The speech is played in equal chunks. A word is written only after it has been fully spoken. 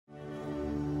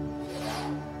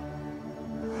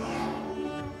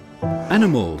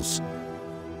Animals,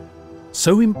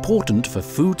 so important for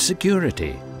food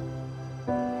security.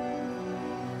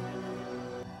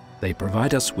 They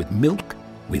provide us with milk,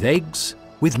 with eggs,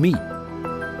 with meat.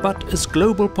 But as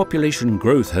global population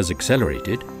growth has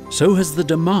accelerated, so has the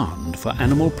demand for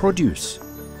animal produce,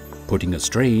 putting a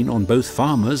strain on both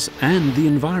farmers and the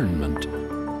environment.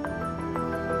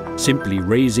 Simply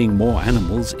raising more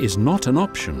animals is not an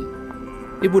option.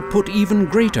 It would put even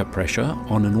greater pressure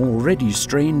on an already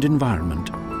strained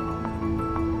environment.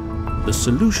 The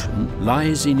solution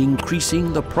lies in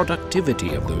increasing the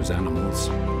productivity of those animals.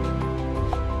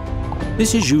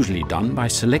 This is usually done by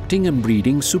selecting and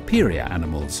breeding superior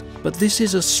animals, but this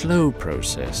is a slow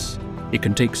process. It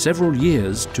can take several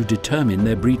years to determine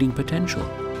their breeding potential.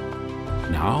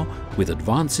 Now, with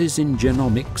advances in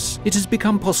genomics, it has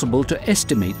become possible to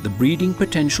estimate the breeding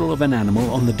potential of an animal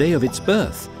on the day of its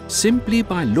birth, simply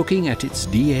by looking at its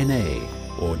DNA,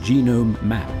 or genome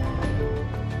map.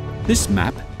 This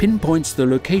map pinpoints the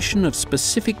location of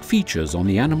specific features on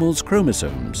the animal's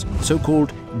chromosomes,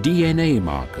 so-called DNA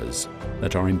markers,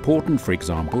 that are important, for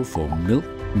example, for milk,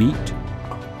 meat,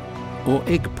 or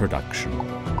egg production.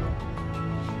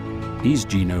 These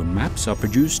genome maps are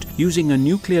produced using a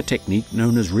nuclear technique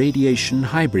known as radiation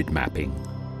hybrid mapping.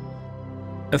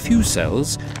 A few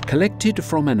cells collected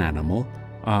from an animal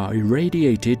are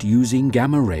irradiated using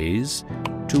gamma rays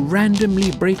to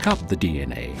randomly break up the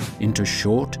DNA into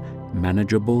short,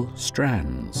 manageable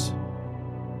strands.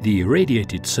 The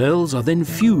irradiated cells are then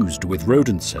fused with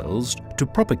rodent cells to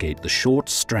propagate the short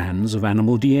strands of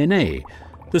animal DNA,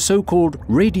 the so-called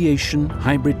radiation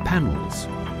hybrid panels.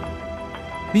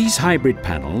 These hybrid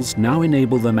panels now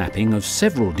enable the mapping of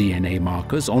several DNA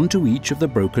markers onto each of the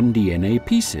broken DNA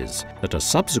pieces that are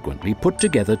subsequently put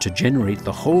together to generate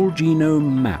the whole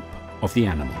genome map of the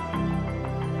animal.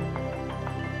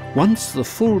 Once the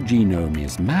full genome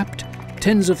is mapped,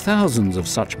 tens of thousands of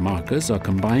such markers are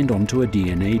combined onto a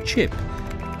DNA chip,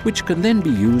 which can then be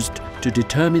used to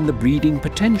determine the breeding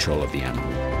potential of the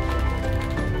animal.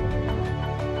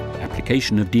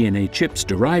 Application of DNA chips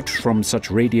derived from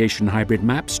such radiation hybrid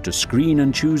maps to screen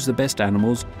and choose the best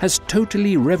animals has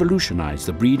totally revolutionized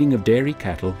the breeding of dairy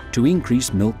cattle to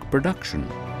increase milk production.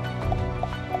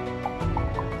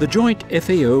 The joint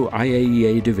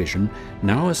FAO-IAEA division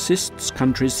now assists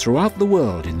countries throughout the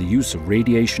world in the use of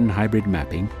radiation hybrid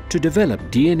mapping to develop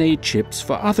DNA chips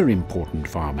for other important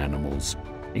farm animals,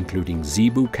 including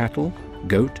zebu cattle,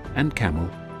 goat and camel,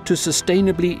 to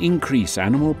sustainably increase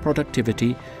animal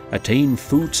productivity, attain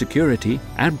food security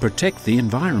and protect the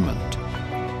environment.